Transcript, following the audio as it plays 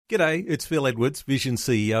G'day, it's Phil Edwards, Vision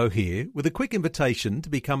CEO here, with a quick invitation to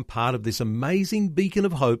become part of this amazing beacon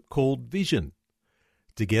of hope called Vision.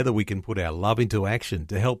 Together we can put our love into action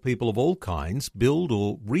to help people of all kinds build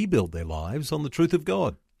or rebuild their lives on the truth of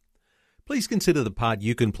God. Please consider the part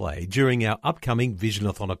you can play during our upcoming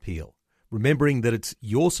Visionathon appeal, remembering that it's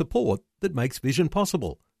your support that makes Vision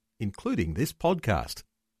possible, including this podcast.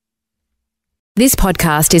 This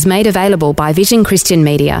podcast is made available by Vision Christian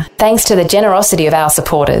Media, thanks to the generosity of our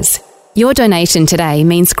supporters. Your donation today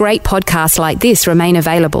means great podcasts like this remain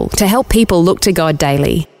available to help people look to God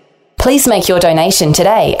daily. Please make your donation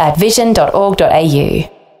today at vision.org.au.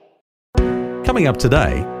 Coming up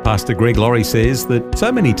today, Pastor Greg Laurie says that so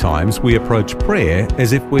many times we approach prayer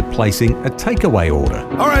as if we're placing a takeaway order.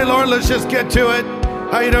 All right, Lord, let's just get to it.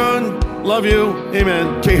 How you doing? Love you. Amen.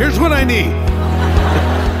 Okay, here's what I need.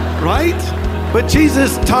 Right? But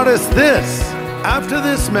Jesus taught us this. After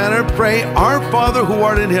this manner, pray, Our Father who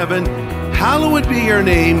art in heaven, hallowed be your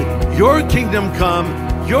name, your kingdom come,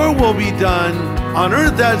 your will be done, on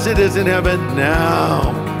earth as it is in heaven.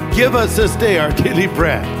 Now, give us this day our daily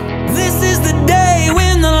bread. This is the day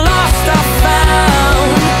when the lost are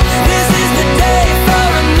found. This is the day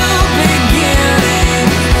for a new beginning.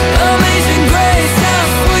 Amazing grace, how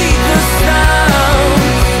sweet the sound.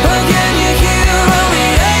 Again you hear all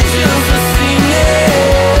the angels are singing.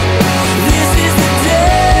 This is the day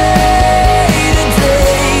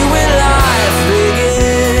when life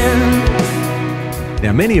begins.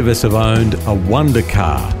 Now, many of us have owned a wonder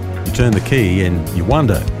car. You turn the key and you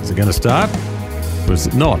wonder, is it going to start or is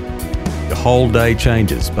it not? Your whole day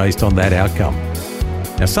changes based on that outcome.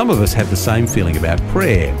 Now, some of us have the same feeling about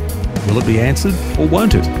prayer. Will it be answered or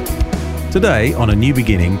won't it? Today, on A New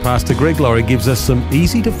Beginning, Pastor Greg Laurie gives us some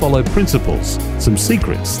easy-to-follow principles, some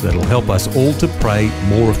secrets that'll help us all to pray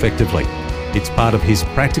more effectively. It's part of his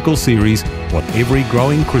practical series, What Every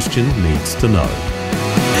Growing Christian Needs to Know.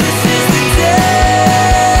 This is the day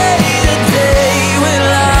when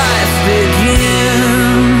life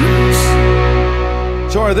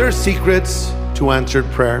begins. So are there secrets to answered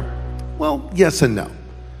prayer? Well, yes and no.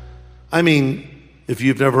 I mean, if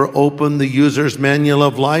you've never opened the user's manual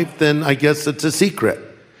of life, then I guess it's a secret.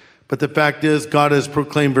 But the fact is, God has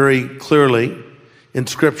proclaimed very clearly in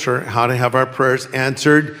Scripture how to have our prayers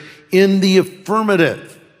answered in the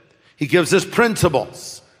affirmative. He gives us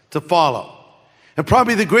principles to follow. And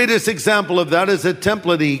probably the greatest example of that is a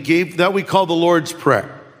template he gave that we call the Lord's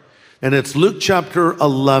Prayer. And it's Luke chapter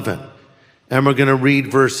 11. And we're going to read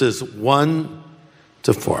verses 1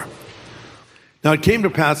 to 4. Now it came to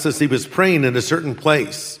pass as he was praying in a certain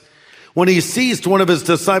place, when he ceased, one of his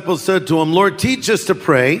disciples said to him, Lord, teach us to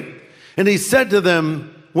pray. And he said to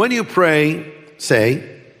them, when you pray,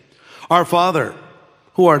 say, Our Father,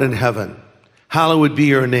 who art in heaven, hallowed be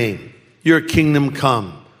your name. Your kingdom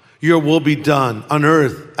come. Your will be done on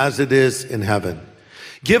earth as it is in heaven.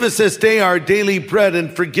 Give us this day our daily bread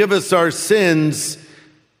and forgive us our sins,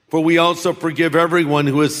 for we also forgive everyone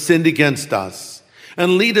who has sinned against us.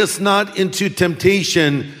 And lead us not into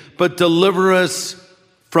temptation, but deliver us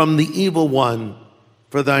from the evil one.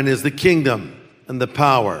 For thine is the kingdom and the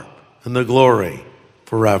power and the glory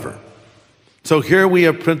forever. So here we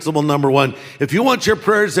have principle number 1. If you want your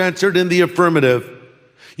prayers answered in the affirmative,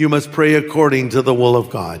 you must pray according to the will of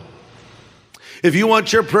God. If you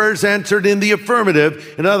want your prayers answered in the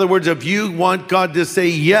affirmative, in other words, if you want God to say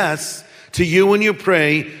yes to you when you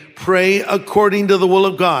pray, pray according to the will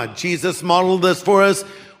of God. Jesus modeled this for us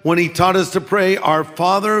when he taught us to pray, Our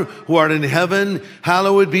Father who art in heaven,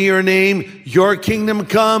 hallowed be your name, your kingdom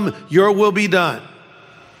come, your will be done.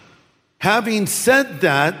 Having said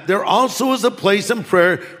that, there also is a place in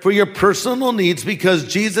prayer for your personal needs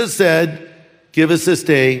because Jesus said, give us this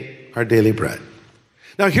day our daily bread.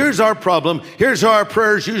 Now here's our problem. Here's how our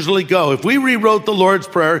prayers usually go. If we rewrote the Lord's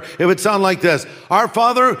Prayer, it would sound like this. Our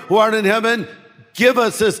Father who art in heaven, give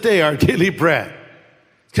us this day our daily bread.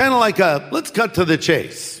 Kind of like let's cut to the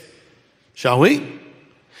chase, shall we?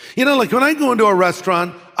 You know, like when I go into a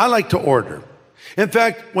restaurant, I like to order. In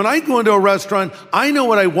fact, when I go into a restaurant, I know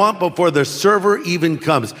what I want before the server even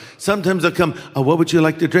comes. Sometimes they'll come, what would you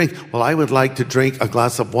like to drink? Well, I would like to drink a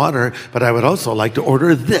glass of water, but I would also like to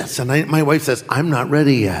order this. And my wife says, I'm not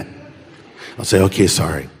ready yet. I'll say, okay,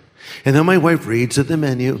 sorry. And then my wife reads at the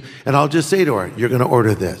menu, and I'll just say to her, you're going to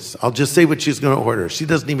order this. I'll just say what she's going to order. She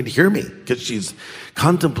doesn't even hear me because she's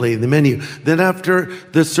contemplating the menu. Then after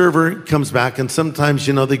the server comes back, and sometimes,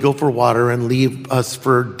 they go for water and leave us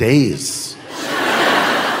for days.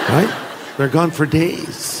 Right? They're gone for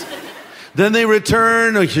days. Then they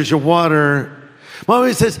return, here's your water. My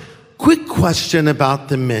wife says, quick question about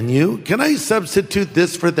the menu. Can I substitute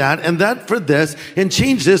this for that and that for this and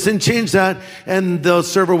change this and change that? And the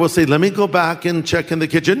server will say, let me go back and check in the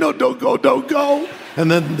kitchen. No, don't go. And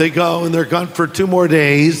then they go and they're gone for 2 more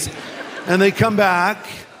days. And they come back.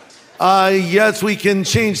 Yes, we can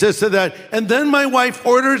change this to that. And then my wife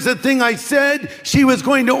orders the thing I said she was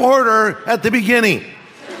going to order at the beginning.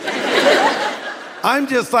 I'm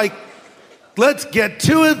just like, let's get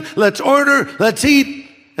to it. Let's order. Let's eat.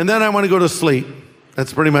 And then I want to go to sleep.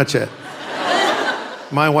 That's pretty much it.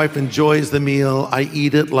 My wife enjoys the meal. I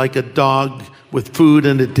eat it like a dog with food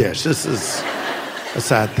in a dish. This is a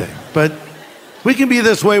sad thing. But we can be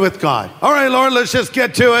this way with God. All right, Lord, let's just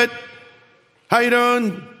get to it. How you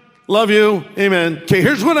doing? Love you. Amen. Okay,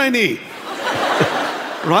 here's what I need.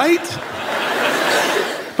 Right?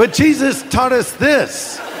 But Jesus taught us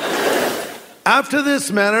this. After this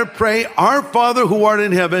manner, pray, Our Father who art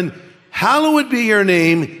in heaven, hallowed be your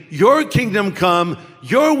name, your kingdom come,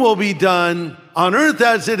 your will be done on earth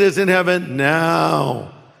as it is in heaven.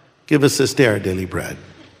 Now, give us this day our daily bread.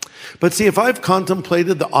 But see, if I've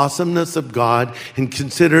contemplated the awesomeness of God and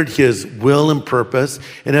considered his will and purpose,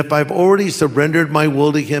 and if I've already surrendered my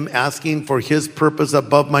will to him, asking for his purpose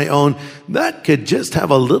above my own, that could just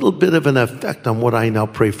have a little bit of an effect on what I now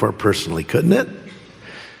pray for personally, couldn't it?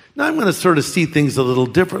 Now I'm going to sort of see things a little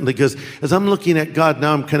differently because as I'm looking at God,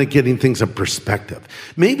 now I'm kind of getting things in perspective.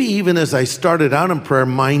 Maybe even as I started out in prayer,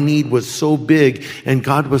 my need was so big and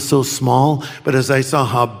God was so small. But as I saw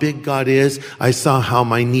how big God is, I saw how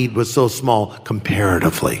my need was so small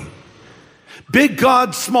comparatively. Big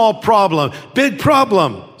God, small problem. Big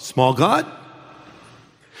problem, small God.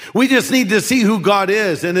 We just need to see who God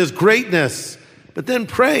is and his greatness. But then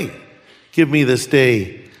pray, give me this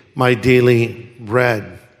day my daily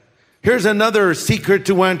bread. Here's another secret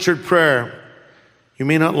to answered prayer. You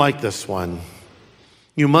may not like this one.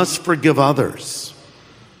 You must forgive others.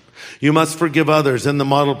 You must forgive others. In the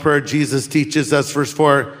model prayer, Jesus teaches us, verse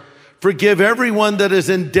 4, forgive everyone that is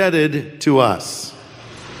indebted to us.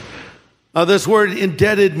 This word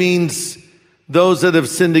indebted means those that have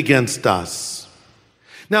sinned against us.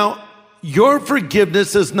 Now, your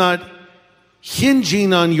forgiveness is not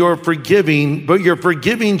hinging on your forgiving, but your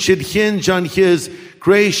forgiving should hinge on his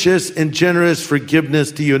gracious and generous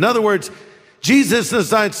forgiveness to you. In other words, Jesus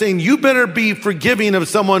is not saying you better be forgiving of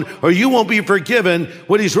someone or you won't be forgiven.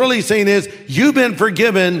 What he's really saying is you've been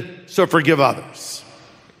forgiven, so forgive others.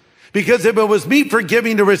 Because if it was me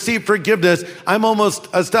forgiving to receive forgiveness, I'm almost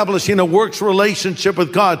establishing a works relationship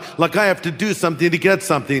with God, like I have to do something to get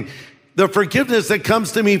something. The forgiveness that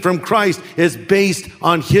comes to me from Christ is based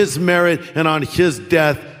on his merit and on his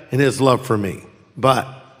death and his love for me.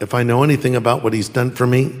 But if I know anything about what he's done for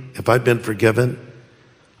me, if I've been forgiven,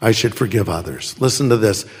 I should forgive others. Listen to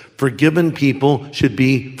this. Forgiven people should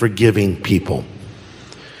be forgiving people.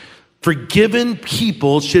 Forgiven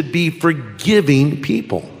people should be forgiving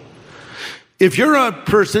people. If you're a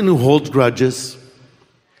person who holds grudges,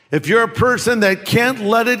 if you're a person that can't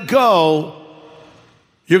let it go,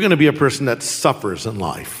 you're going to be a person that suffers in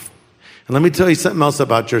life. And let me tell you something else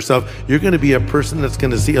about yourself. You're going to be a person that's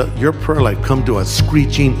going to see your prayer life come to a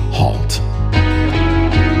screeching halt.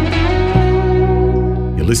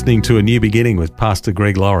 You're listening to A New Beginning with Pastor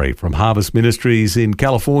Greg Laurie from Harvest Ministries in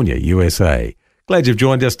California, USA. Glad you've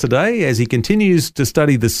joined us today as he continues to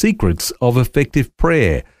study the secrets of effective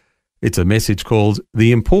prayer. It's a message called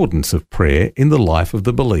The Importance of Prayer in the Life of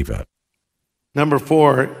the Believer. Number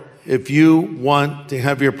 4, if you want to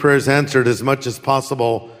have your prayers answered as much as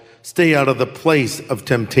possible, stay out of the place of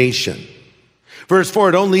temptation. Verse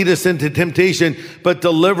 4, don't lead us into temptation, but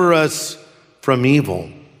deliver us from evil.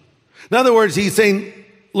 In other words, he's saying,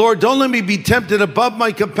 Lord, don't let me be tempted above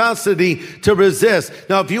my capacity to resist.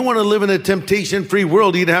 Now, if you want to live in a temptation-free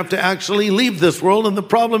world, you'd have to actually leave this world. And the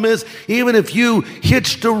problem is, even if you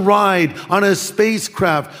hitched a ride on a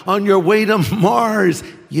spacecraft on your way to Mars,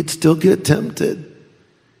 you'd still get tempted.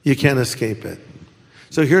 You can't escape it.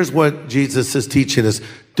 So here's what Jesus is teaching us.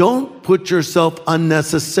 Don't put yourself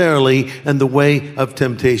unnecessarily in the way of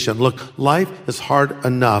temptation. Look, life is hard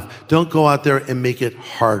enough. Don't go out there and make it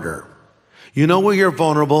harder. You know where you're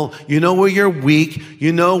vulnerable. You know where you're weak.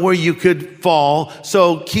 You know where you could fall.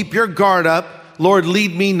 So keep your guard up. Lord,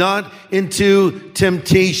 lead me not into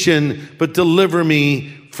temptation, but deliver me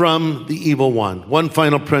from the evil one. One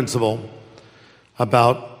final principle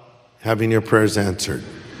about having your prayers answered.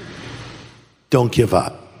 Don't give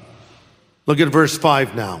up. Look at verse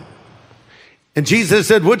 5 now. And Jesus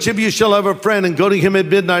said, which of you shall have a friend and go to him at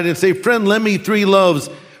midnight and say, friend, lend me 3 loaves,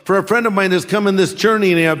 for a friend of mine has come in this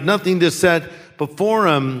journey and I have nothing to set before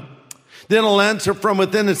him. Then he'll answer from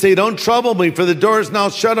within and say, don't trouble me, for the door is now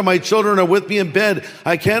shut and my children are with me in bed.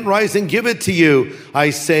 I can't rise and give it to you.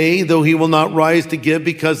 I say, though he will not rise to give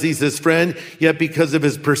because he's his friend, yet because of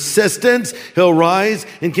his persistence, he'll rise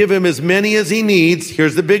and give him as many as he needs.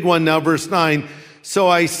 Here's the big one now, verse 9. So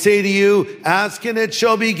I say to you, ask and it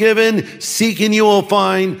shall be given, seek and you will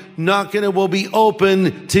find, knock and it will be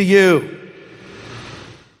open to you.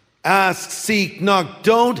 Ask, seek, knock.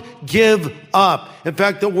 Don't give up. In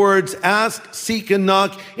fact, the words ask, seek, and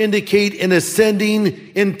knock indicate an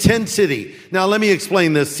ascending intensity. Now, let me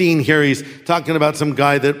explain this scene here. He's talking about some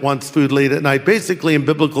guy that wants food late at night. Basically, in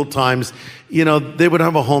biblical times, they would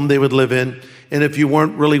have a home they would live in. And if you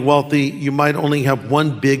weren't really wealthy, you might only have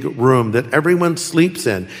one big room that everyone sleeps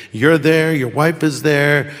in. You're there, your wife is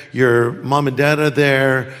there, your mom and dad are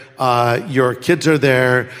there, your kids are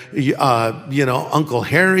there, Uncle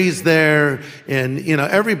Harry's there, and,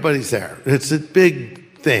 everybody's there. It's a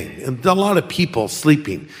big thing, and a lot of people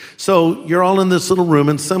sleeping. So you're all in this little room,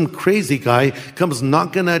 and some crazy guy comes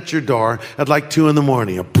knocking at your door at like 2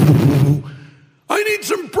 a.m. I need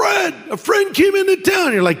some bread. A friend came into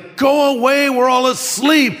town. You're like, go away. We're all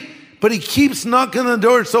asleep. But he keeps knocking on the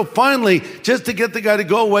door. So finally, just to get the guy to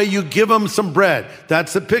go away, you give him some bread.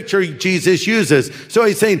 That's the picture Jesus uses. So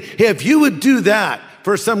he's saying, hey, if you would do that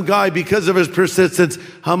for some guy because of his persistence,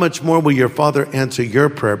 how much more will your Father answer your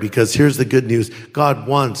prayer? Because here's the good news. God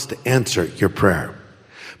wants to answer your prayer.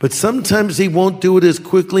 But sometimes he won't do it as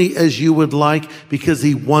quickly as you would like because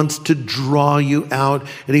he wants to draw you out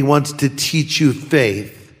and he wants to teach you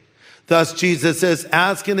faith. Thus, Jesus says,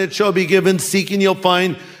 ask and it shall be given, seek and you'll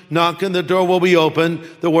find, knock and the door will be open.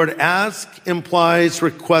 The word ask implies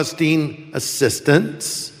requesting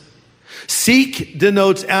assistance. Seek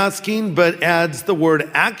denotes asking, but adds the word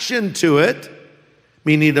action to it,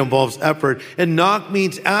 meaning it involves effort. And knock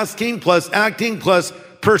means asking plus acting plus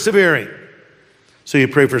persevering. So you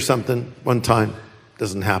pray for something one time,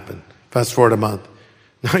 doesn't happen. Fast forward a month.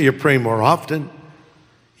 Now you're praying more often.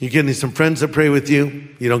 You're getting some friends to pray with you.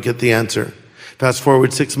 You don't get the answer. Fast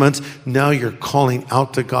forward 6 months. Now you're calling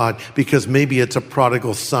out to God because maybe it's a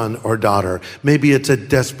prodigal son or daughter. Maybe it's a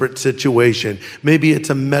desperate situation. Maybe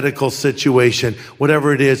it's a medical situation.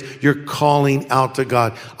 Whatever it is, you're calling out to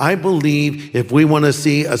God. I believe if we want to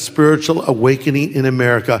see a spiritual awakening in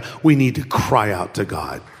America, we need to cry out to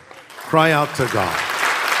God. Cry out to God.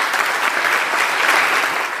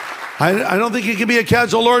 I don't think it can be a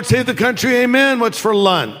casual, Lord, save the country, amen. What's for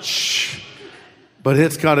lunch? But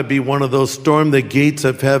it's got to be one of those storm the gates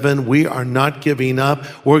of heaven. We are not giving up.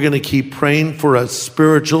 We're going to keep praying for a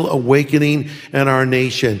spiritual awakening in our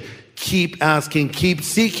nation. Keep asking, keep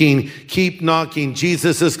seeking, keep knocking.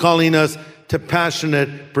 Jesus is calling us to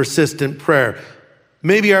passionate, persistent prayer.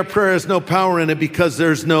 Maybe our prayer has no power in it because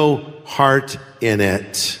there's no heart in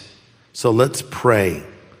it. So let's pray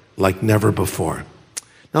like never before.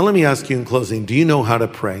 Now let me ask you in closing, do you know how to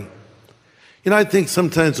pray? I think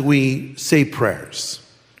sometimes we say prayers.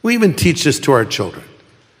 We even teach this to our children.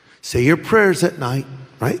 Say your prayers at night,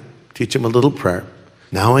 right? Teach them a little prayer.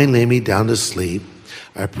 Now I lay me down to sleep.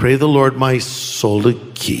 I pray the Lord my soul to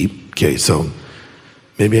keep. Okay, so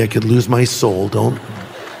maybe I could lose my soul. Don't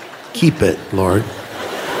keep it, Lord.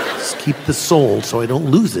 Just keep the soul so I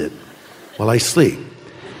don't lose it while I sleep.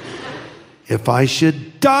 If I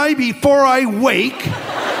should die before I wake,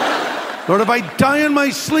 Lord, if I die in my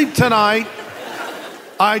sleep tonight,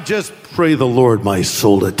 I just pray the Lord my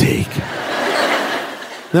soul to take.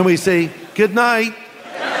 Then we say, good night,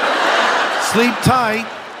 sleep tight,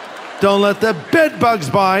 don't let the bed bugs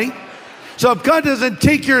bite. So if God doesn't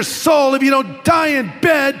take your soul, if you don't die in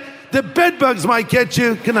bed, the bed bugs might get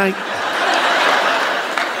you. Good night.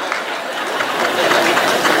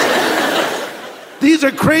 These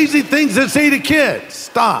are crazy things to say to kids.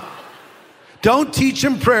 Stop. Don't teach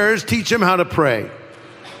them prayers, teach them how to pray.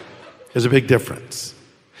 There's a big difference.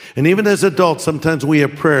 And even as adults, sometimes we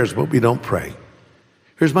have prayers, but we don't pray.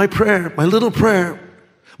 Here's my prayer, my little prayer,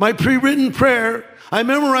 my pre-written prayer. I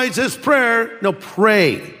memorized this prayer. No,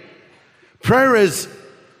 pray. Prayer is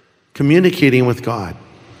communicating with God.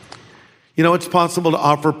 It's possible to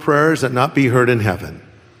offer prayers and not be heard in heaven.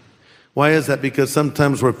 Why is that? Because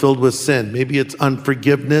sometimes we're filled with sin. Maybe it's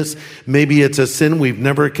unforgiveness. Maybe it's a sin we've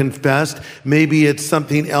never confessed. Maybe it's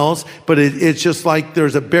something else. But it's just like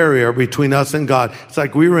there's a barrier between us and God. It's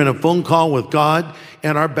like we were in a phone call with God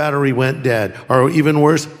and our battery went dead. Or even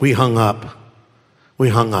worse, we hung up. We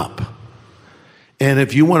hung up. And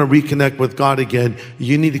if you want to reconnect with God again,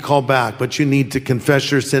 you need to call back, but you need to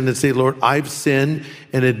confess your sin and say, Lord, I've sinned,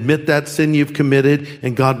 and admit that sin you've committed,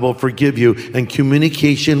 and God will forgive you, and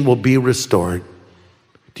communication will be restored.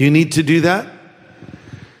 Do you need to do that?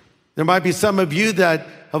 There might be some of you that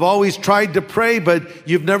have always tried to pray, but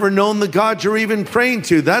you've never known the God you're even praying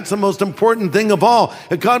to. That's the most important thing of all.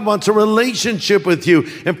 And God wants a relationship with you.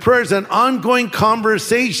 And prayer is an ongoing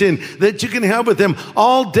conversation that you can have with Him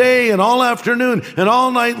all day and all afternoon and all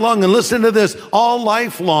night long. And listen to this, all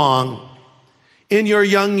life long. In your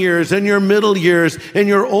young years, in your middle years, in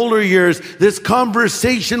your older years, this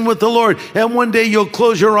conversation with the Lord. And one day you'll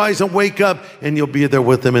close your eyes and wake up and you'll be there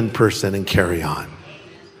with Him in person and carry on.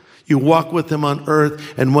 You walk with Him on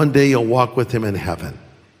earth, and one day you'll walk with Him in heaven.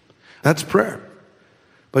 That's prayer.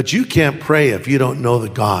 But you can't pray if you don't know the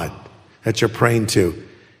God that you're praying to.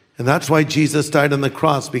 And that's why Jesus died on the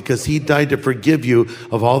cross, because He died to forgive you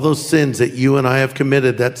of all those sins that you and I have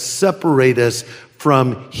committed that separate us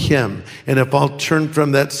from Him. And if I'll turn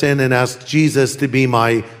from that sin and ask Jesus to be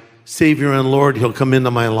my Savior and Lord, He'll come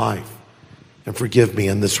into my life and forgive me,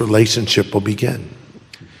 and this relationship will begin.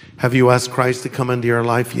 Have you asked Christ to come into your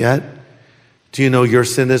life yet? Do you know your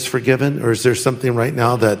sin is forgiven? Or is there something right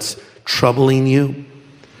now that's troubling you?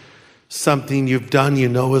 Something you've done you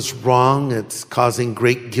know is wrong. It's causing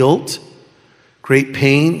great guilt, great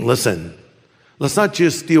pain. Listen, let's not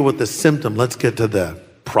just deal with the symptom. Let's get to the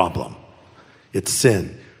problem. It's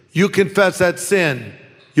sin. You confess that sin,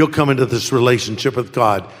 you'll come into this relationship with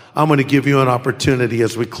God. I'm going to give you an opportunity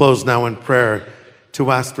as we close now in prayer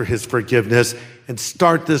to ask for His forgiveness and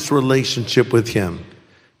start this relationship with Him.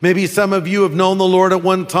 Maybe some of you have known the Lord at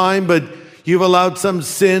one time, but you've allowed some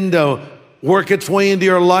sin to work its way into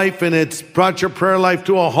your life and it's brought your prayer life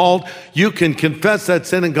to a halt. You can confess that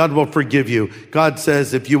sin and God will forgive you. God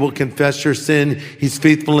says if you will confess your sin, He's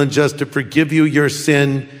faithful and just to forgive you your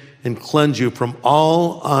sin and cleanse you from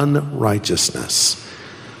all unrighteousness.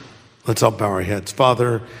 Let's all bow our heads.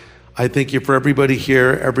 Father, I thank You for everybody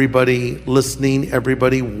here, everybody listening,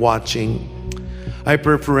 everybody watching. I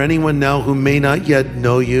pray for anyone now who may not yet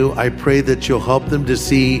know You. I pray that You'll help them to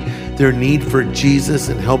see their need for Jesus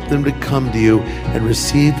and help them to come to You and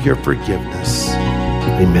receive Your forgiveness.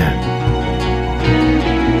 Amen.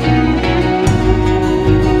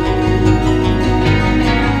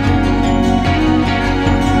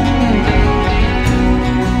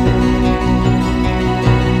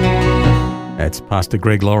 That's Pastor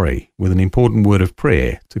Greg Laurie with an important word of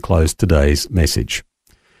prayer to close today's message.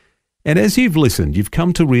 And as you've listened, you've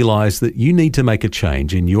come to realize that you need to make a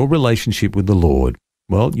change in your relationship with the Lord.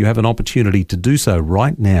 Well, you have an opportunity to do so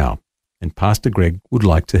right now, and Pastor Greg would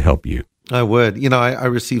like to help you. I would. You know, I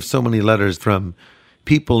receive so many letters from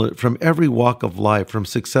people from every walk of life, from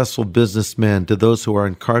successful businessmen to those who are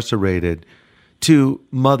incarcerated, to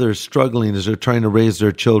mothers struggling as they're trying to raise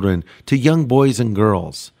their children, to young boys and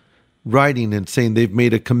girls writing and saying they've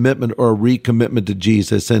made a commitment or a recommitment to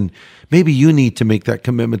Jesus, and maybe you need to make that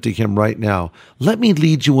commitment to Him right now. Let me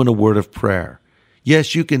lead you in a word of prayer.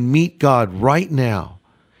 Yes, you can meet God right now.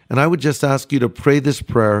 And I would just ask you to pray this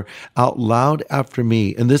prayer out loud after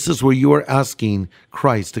me. And this is where you are asking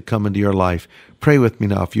Christ to come into your life. Pray with me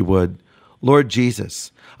now if you would. Lord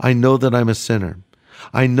Jesus, I know that I'm a sinner.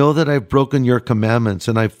 I know that I've broken Your commandments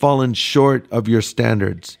and I've fallen short of Your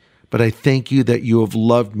standards. But I thank You that You have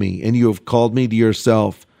loved me and You have called me to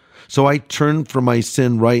Yourself. So I turn from my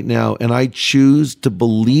sin right now and I choose to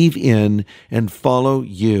believe in and follow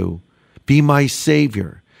You. Be my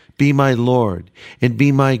Savior, be my Lord, and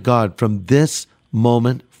be my God from this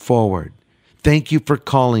moment forward. Thank You for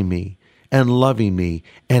calling me and loving me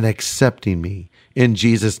and accepting me. In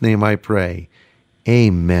Jesus' name I pray.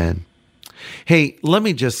 Amen. Hey, let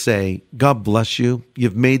me just say, God bless you.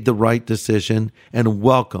 You've made the right decision, and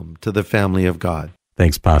welcome to the family of God.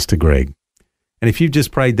 Thanks, Pastor Greg. And if you've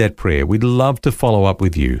just prayed that prayer, we'd love to follow up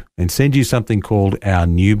with you and send you something called our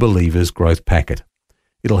New Believers Growth Packet.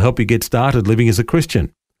 It'll help you get started living as a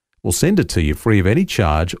Christian. We'll send it to you free of any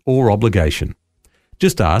charge or obligation.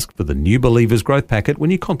 Just ask for the New Believers Growth Packet when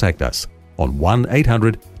you contact us on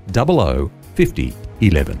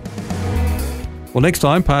 1-800-00-5011. Well, next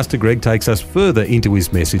time, Pastor Greg takes us further into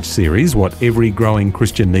his message series, What Every Growing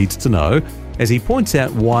Christian Needs to Know, as he points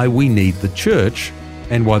out why we need the church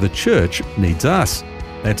and why the church needs us.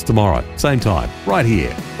 That's tomorrow, same time, right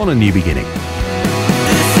here on A New Beginning.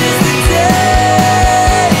 This is the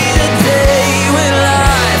day when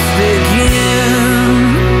life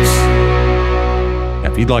begins.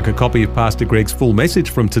 Now, if you'd like a copy of Pastor Greg's full message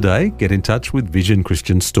from today, get in touch with Vision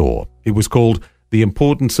Christian Store. It was called The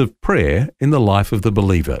Importance of Prayer in the Life of the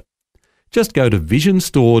Believer. Just go to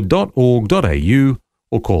visionstore.org.au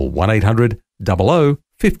or call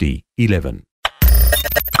 1-800-00-5011.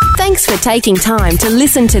 Thanks for taking time to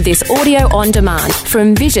listen to this audio on demand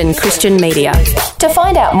from Vision Christian Media. To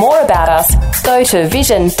find out more about us, go to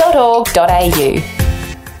vision.org.au.